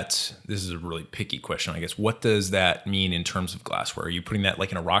does that, this is a really picky question, I guess. What does that mean in terms of glassware? Are you putting that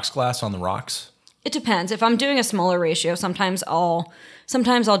like in a rocks glass on the rocks? It depends. If I'm doing a smaller ratio, sometimes I'll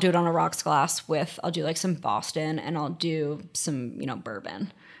do it on a rocks glass I'll do like some Boston and I'll do some,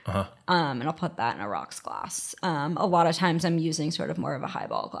 bourbon. And I'll put that in a rocks glass. A lot of times I'm using sort of more of a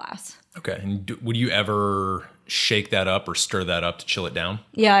highball glass. Okay. And would you ever shake that up or stir that up to chill it down?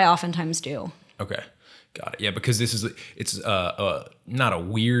 Yeah, I oftentimes do. Okay. Got it. Yeah, because it's not a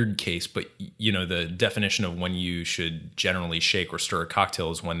weird case, but the definition of when you should generally shake or stir a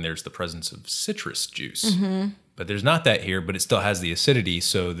cocktail is when there's the presence of citrus juice. But there's not that here, but it still has the acidity,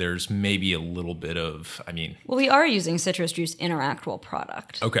 so there's maybe a little bit of, Well, we are using citrus juice in our actual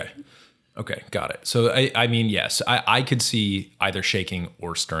product. Okay, got it. So yes, I could see either shaking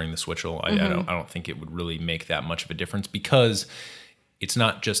or stirring the Switchel. I don't think it would really make that much of a difference because it's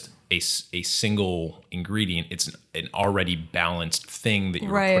not just a single ingredient. It's an already balanced thing that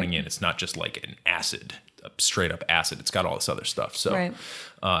you're putting in. It's not just like an acid, a straight up acid. It's got all this other stuff. So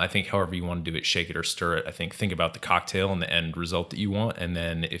I think however you want to do it, shake it or stir it, I think about the cocktail and the end result that you want. And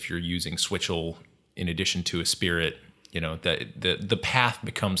then if you're using Switchel in addition to a spirit, the path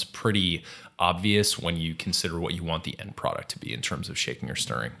becomes pretty obvious when you consider what you want the end product to be in terms of shaking or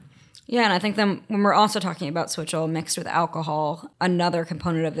stirring. Yeah, and I think then when we're also talking about Switchel mixed with alcohol, another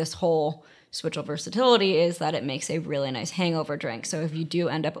component of this whole Switchel versatility is that it makes a really nice hangover drink. So if you do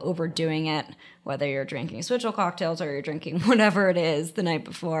end up overdoing it, whether you're drinking Switchel cocktails or you're drinking whatever it is the night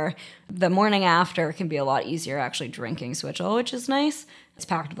before, the morning after can be a lot easier actually drinking Switchel, which is nice. It's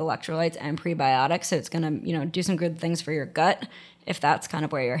packed with electrolytes and prebiotics, so it's going to, do some good things for your gut if that's kind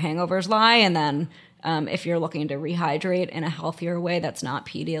of where your hangovers lie. And then if you're looking to rehydrate in a healthier way that's not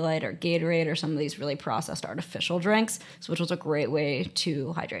Pedialyte or Gatorade or some of these really processed artificial drinks, Switchel's a great way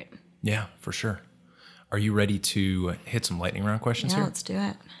to hydrate. Yeah, for sure. Are you ready to hit some lightning round questions here? Yeah, let's do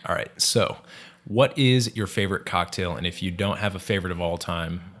it. All right. So what is your favorite cocktail? And if you don't have a favorite of all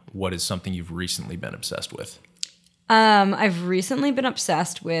time, what is something you've recently been obsessed with? I've recently been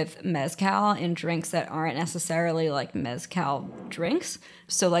obsessed with mezcal in drinks that aren't necessarily like mezcal drinks.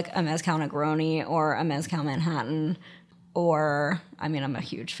 So like a mezcal Negroni or a mezcal Manhattan, or I'm a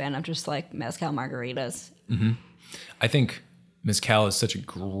huge fan of just like mezcal margaritas. I think mezcal is such a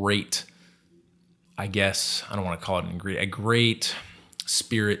great, I guess, I don't want to call it an ingredient, a great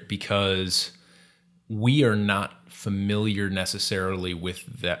spirit because we are not familiar necessarily with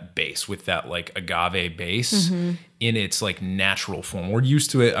that base, with that like agave base in its like natural form. We're used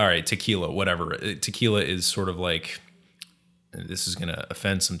to it. All right, tequila, whatever. Tequila is sort of like, this is going to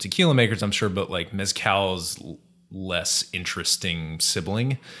offend some tequila makers, I'm sure, but like mezcal's less interesting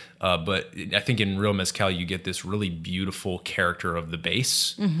sibling. But I think in real mezcal, you get this really beautiful character of the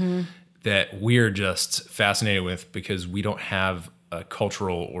base that we're just fascinated with because we don't have a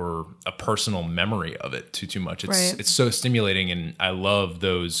cultural or a personal memory of it too much. It's so stimulating, and I love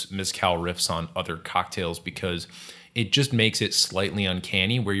those mezcal riffs on other cocktails because it just makes it slightly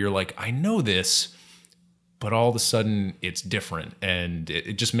uncanny where you're like, I know this, but all of a sudden it's different, and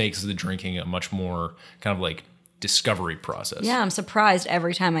it just makes the drinking a much more kind of like discovery process. Yeah, I'm surprised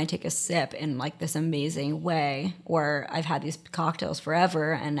every time I take a sip in like this amazing way where I've had these cocktails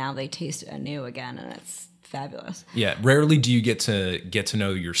forever and now they taste anew again, and it's fabulous. Yeah, rarely do you get to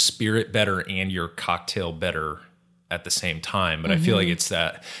know your spirit better and your cocktail better at the same time. But I feel like it's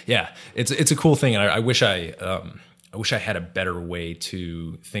that. Yeah, it's a cool thing, and I wish I had a better way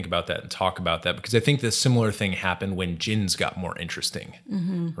to think about that and talk about that, because I think the similar thing happened when gins got more interesting,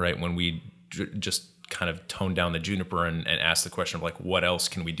 right? When we just kind of toned down the juniper and asked the question of like, what else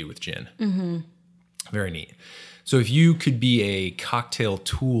can we do with gin? Very neat. So if you could be a cocktail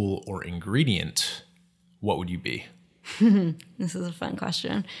tool or ingredient, what would you be? This is a fun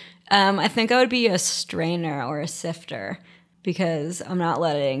question. I think I would be a strainer or a sifter because I'm not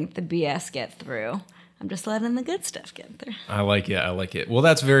letting the BS get through. I'm just letting the good stuff get through. I like it. Well,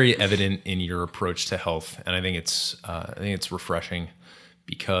 that's very evident in your approach to health, and I think it's refreshing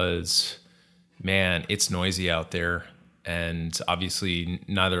because, man, it's noisy out there, and obviously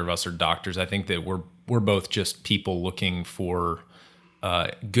neither of us are doctors. I think that we're both just people looking for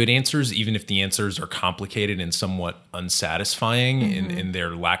good answers, even if the answers are complicated and somewhat unsatisfying in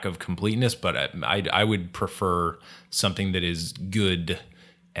their lack of completeness. But I would prefer something that is good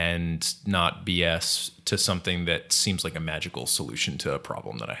and not BS to something that seems like a magical solution to a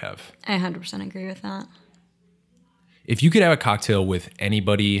problem that I have. I 100% agree with that. If you could have a cocktail with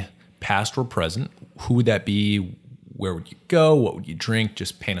anybody, past or present, who would that be? Where would you go? What would you drink?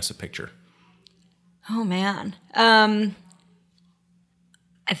 Just paint us a picture. Oh, man. I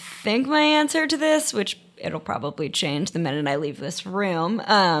think my answer to this, which it'll probably change the minute I leave this room,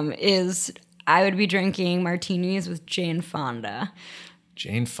 is I would be drinking martinis with Jane Fonda.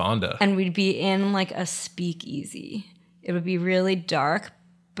 Jane Fonda. And we'd be in like a speakeasy. It would be really dark,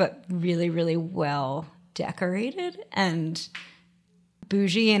 but really, really well decorated and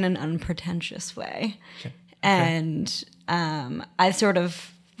bougie in an unpretentious way. Okay. And I sort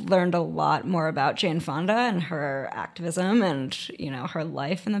of learned a lot more about Jane Fonda and her activism and, her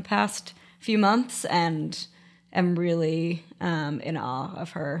life in the past few months, and am really in awe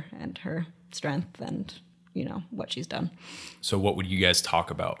of her and her strength and, what she's done. So what would you guys talk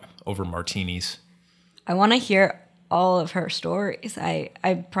about over martinis? I want to hear all of her stories.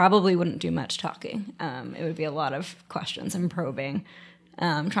 I probably wouldn't do much talking. It would be a lot of questions and probing,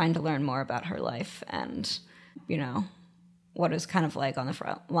 trying to learn more about her life and, what is kind of like on the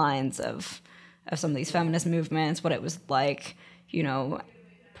front lines of some of these feminist movements, what it was like,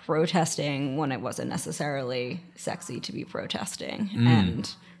 protesting when it wasn't necessarily sexy to be protesting,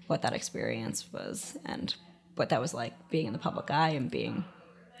 and what that experience was and what that was like being in the public eye and being,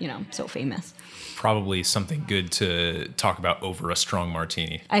 so famous. Probably something good to talk about over a strong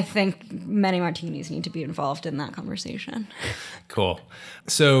martini. I think many martinis need to be involved in that conversation. Cool.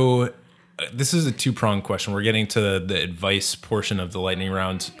 So this is a two-pronged question. We're getting to the advice portion of the lightning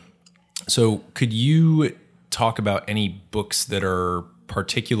round. So could you talk about any books that are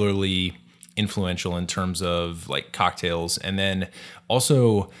particularly influential in terms of like cocktails? And then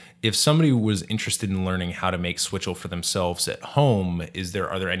also, if somebody was interested in learning how to make Switchel for themselves at home,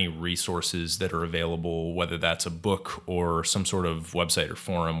 are there any resources that are available, whether that's a book or some sort of website or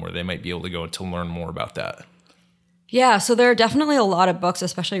forum where they might be able to go to learn more about that? Yeah, so there are definitely a lot of books,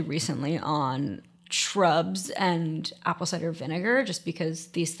 especially recently, on shrubs and apple cider vinegar, just because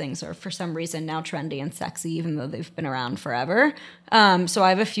these things are for some reason now trendy and sexy, even though they've been around forever. So I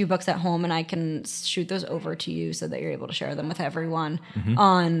have a few books at home, and I can shoot those over to you so that you're able to share them with everyone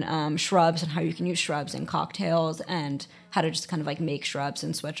on shrubs and how you can use shrubs in cocktails and how to just kind of like make shrubs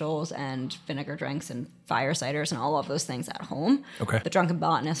and switchels and vinegar drinks and fire ciders and all of those things at home. Okay. The Drunken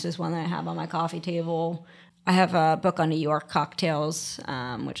Botanist is one that I have on my coffee table. I have a book on New York cocktails,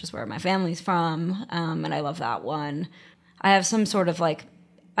 which is where my family's from, and I love that one. I have some sort of I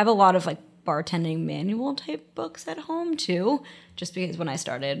have a lot of bartending manual type books at home too, just because when I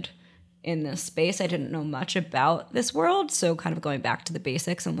started in this space, I didn't know much about this world. So kind of going back to the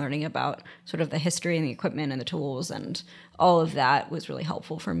basics and learning about sort of the history and the equipment and the tools and all of that was really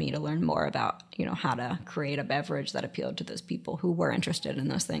helpful for me to learn more about, how to create a beverage that appealed to those people who were interested in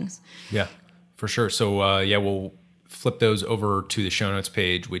those things. Yeah. For sure. So, we'll flip those over to the show notes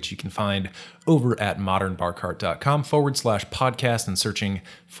page, which you can find over at modernbarcart.com/podcast and searching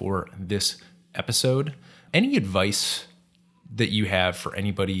for this episode. Any advice that you have for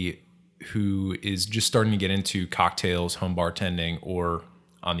anybody who is just starting to get into cocktails, home bartending, or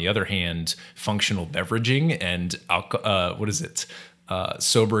on the other hand, functional beveraging and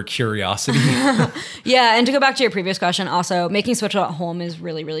sober curiosity? Yeah, and to go back to your previous question, also making Switchel at home is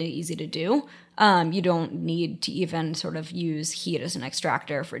really, really easy to do. You don't need to even sort of use heat as an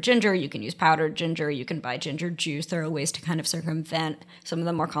extractor for ginger. You can use powdered ginger. You can buy ginger juice. There are ways to kind of circumvent some of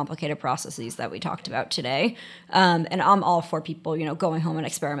the more complicated processes that we talked about today. And I'm all for people, going home and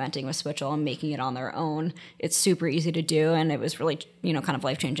experimenting with Switchel and making it on their own. It's super easy to do, and it was really, kind of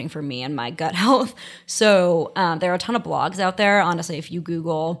life-changing for me and my gut health. So there are a ton of blogs out there. Honestly, if you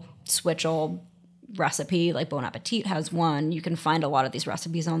Google Switchel recipe, like Bon Appetit has one, you can find a lot of these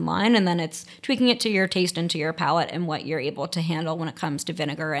recipes online, and then it's tweaking it to your taste and to your palate and what you're able to handle when it comes to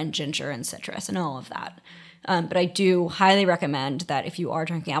vinegar and ginger and citrus and all of that. But I do highly recommend that if you are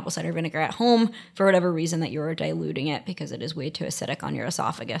drinking apple cider vinegar at home, for whatever reason that you are diluting it, because it is way too acidic on your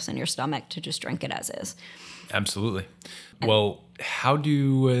esophagus and your stomach to just drink it as is. Absolutely. Well, how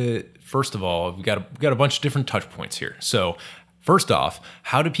do, first of all, we've got a bunch of different touch points here. So first off,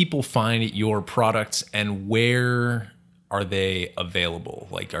 how do people find your products and where are they available?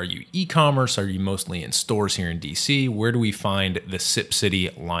 Like, are you e-commerce? Are you mostly in stores here in DC? Where do we find the Sip City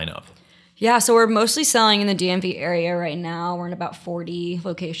lineup? Yeah, so we're mostly selling in the DMV area right now. We're in about 40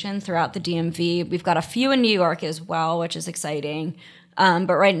 locations throughout the DMV. We've got a few in New York as well, which is exciting.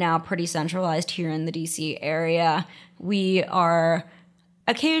 But right now, pretty centralized here in the DC area. We are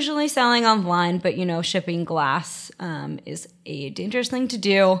occasionally selling online, but shipping glass is a dangerous thing to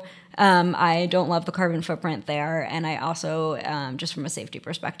do. I don't love the carbon footprint there, and I also, just from a safety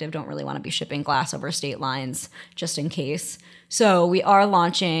perspective, don't really want to be shipping glass over state lines just in case. So we are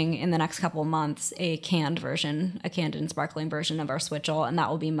launching in the next couple of months a canned and sparkling version of our Switchel, and that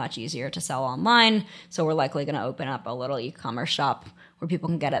will be much easier to sell online. So we're likely going to open up a little e-commerce shop where people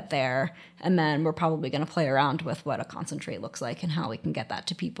can get it there. And then we're probably going to play around with what a concentrate looks like and how we can get that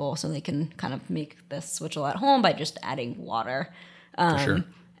to people so they can kind of make this Switchel at home by just adding water. For sure.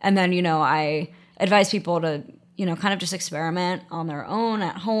 And then, I advise people to, kind of just experiment on their own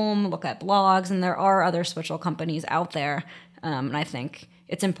at home, look at blogs, and there are other Switchel companies out there. And I think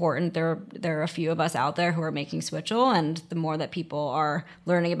it's important. There are a few of us out there who are making Switchel, and the more that people are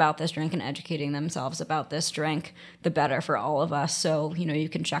learning about this drink and educating themselves about this drink, the better for all of us. So, you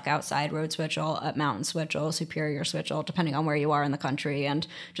can check out Side Road Switchel, Up Mountain Switchel, Superior Switchel, depending on where you are in the country, and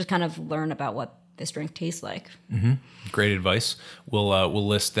just kind of learn about what this drink tastes like. Mm-hmm. Great advice. We'll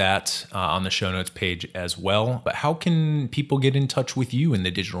list that on the show notes page as well. But how can people get in touch with you in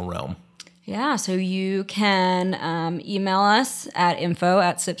the digital realm? Yeah, so you can email us at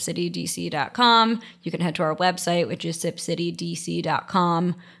info@sipcitydc.com. You can head to our website, which is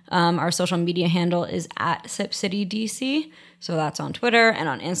sipcitydc.com. Our social media handle is @sipcitydc. So that's on Twitter and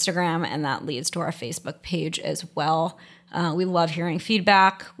on Instagram, and that leads to our Facebook page as well. We love hearing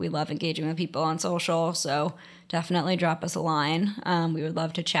feedback. We love engaging with people on social, so definitely drop us a line. We would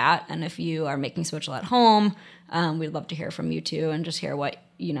love to chat, and if you are making Switchel at home, we'd love to hear from you too, and just hear what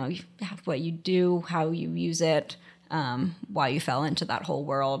you do, how you use it, why you fell into that whole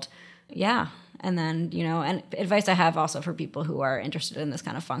world. Yeah. And then, and advice I have also for people who are interested in this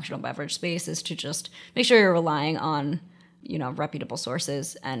kind of functional beverage space is to just make sure you're relying on, reputable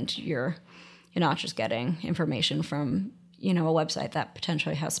sources, and you're not just getting information from, a website that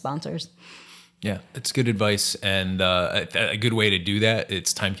potentially has sponsors. Yeah, it's good advice, and a good way to do that.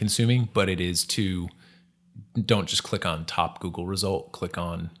 It's time consuming, but it is to don't just click on top Google result, click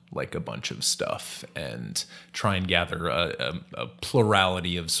on like a bunch of stuff and try and gather a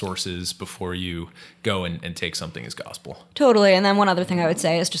plurality of sources before you go and take something as gospel. Totally. And then one other thing I would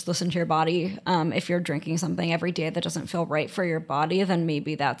say is just listen to your body. If you're drinking something every day that doesn't feel right for your body, then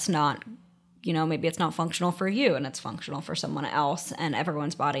maybe that's not, maybe it's not functional for you and it's functional for someone else, and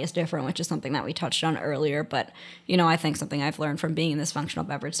everyone's body is different, which is something that we touched on earlier. But, I think something I've learned from being in this functional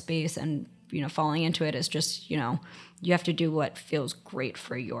beverage space and falling into it is just, you have to do what feels great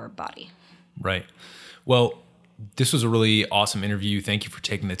for your body. Right. Well, this was a really awesome interview. Thank you for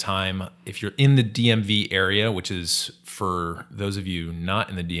taking the time. If you're in the DMV area, which is, for those of you not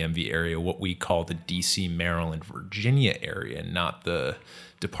in the DMV area, what we call the DC, Maryland, Virginia area, not the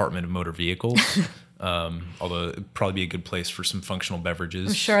Department of Motor Vehicles. Although it'd probably be a good place for some functional beverages.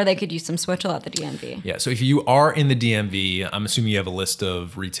 I'm sure they could use some Switchel at the DMV. Yeah, so if you are in the DMV, I'm assuming you have a list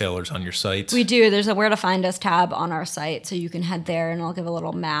of retailers on your site. We do. There's a Where to Find Us tab on our site, so you can head there and I'll give a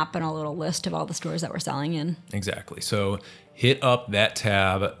little map and a little list of all the stores that we're selling in. Exactly. So hit up that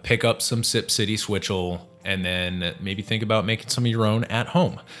tab, pick up some Sip City Switchel, and then maybe think about making some of your own at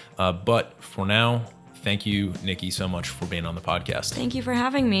home. But for now, thank you, Nikki, so much for being on the podcast. Thank you for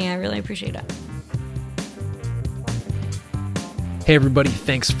having me. I really appreciate it. Hey everybody,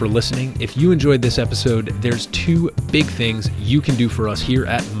 thanks for listening. If you enjoyed this episode, there's two big things you can do for us here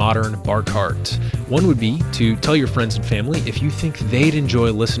at Modern Bar Cart. One would be to tell your friends and family if you think they'd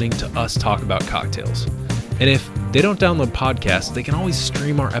enjoy listening to us talk about cocktails. And if they don't download podcasts, they can always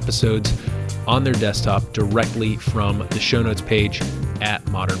stream our episodes on their desktop directly from the show notes page at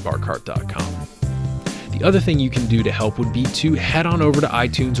modernbarcart.com. The other thing you can do to help would be to head on over to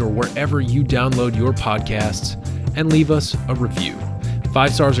iTunes or wherever you download your podcasts and leave us a review.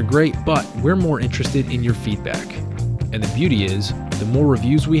 5 stars are great, but we're more interested in your feedback. And the beauty is, the more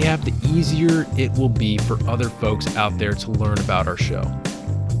reviews we have, the easier it will be for other folks out there to learn about our show.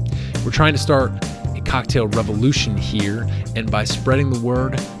 We're trying to start a cocktail revolution here, and by spreading the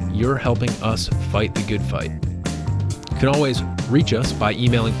word, you're helping us fight the good fight. You can always reach us by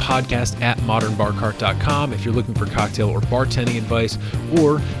emailing podcast@modernbarcart.com if you're looking for cocktail or bartending advice,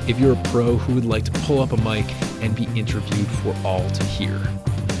 or if you're a pro who would like to pull up a mic and be interviewed for all to hear.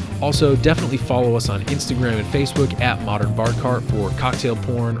 Also, definitely follow us on Instagram and Facebook @modernbarcart for cocktail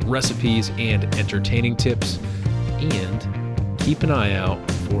porn, recipes, and entertaining tips. And keep an eye out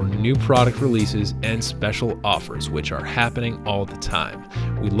for new product releases and special offers, which are happening all the time.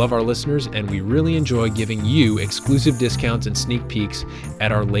 We love our listeners, and we really enjoy giving you exclusive discounts and sneak peeks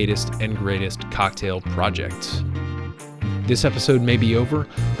at our latest and greatest cocktail projects. This episode may be over,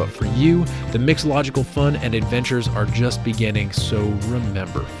 but for you, the mixological fun and adventures are just beginning, so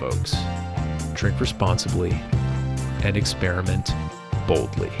remember, folks, drink responsibly and experiment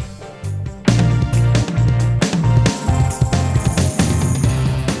boldly.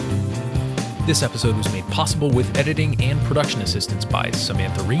 This episode was made possible with editing and production assistance by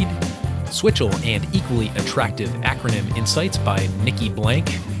Samantha Reed, Switchel and equally attractive acronym insights by Nikki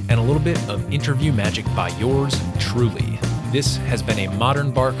Blank, and a little bit of interview magic by yours truly. This has been a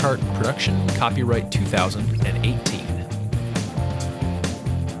Modern Bar Cart production, copyright 2018.